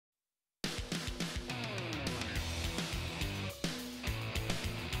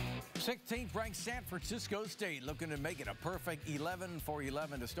16th ranked San Francisco State looking to make it a perfect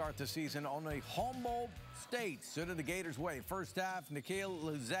 11-for-11 to start the season on a Humboldt State. Stood in the Gators' way. First half, Nikhil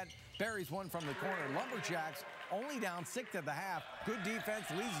Lizette buries one from the corner. Lumberjacks only down 6 at the half. Good defense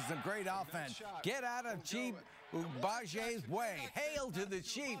leads to some great offense. Get out of Chief Baje's way. Hail to the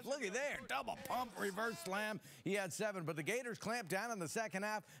Chief. Look at there. Double pump, reverse slam. He had 7, but the Gators clamped down in the second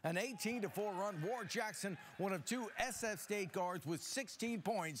half. An 18-4 run. Ward Jackson, one of 2 SF State guards with 16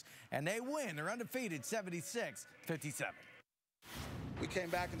 points, and they win. They're undefeated, 76-57. We came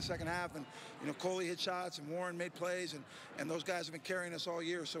back in the second half, and Coley hit shots, and Warren made plays, and those guys have been carrying us all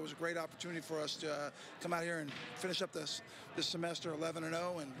year. So it was a great opportunity for us to come out here and finish up this semester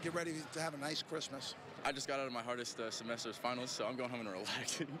 11-0 and get ready to have a nice Christmas. I just got out of my hardest semester's finals, so I'm going home and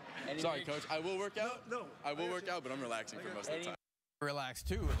relaxing. Sorry, Coach. I will work out. No. I will work out, but I'm relaxing for most of the time. Relax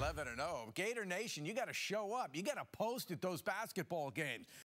too, 11-0. Gator Nation, you got to show up. You got to post at those basketball games.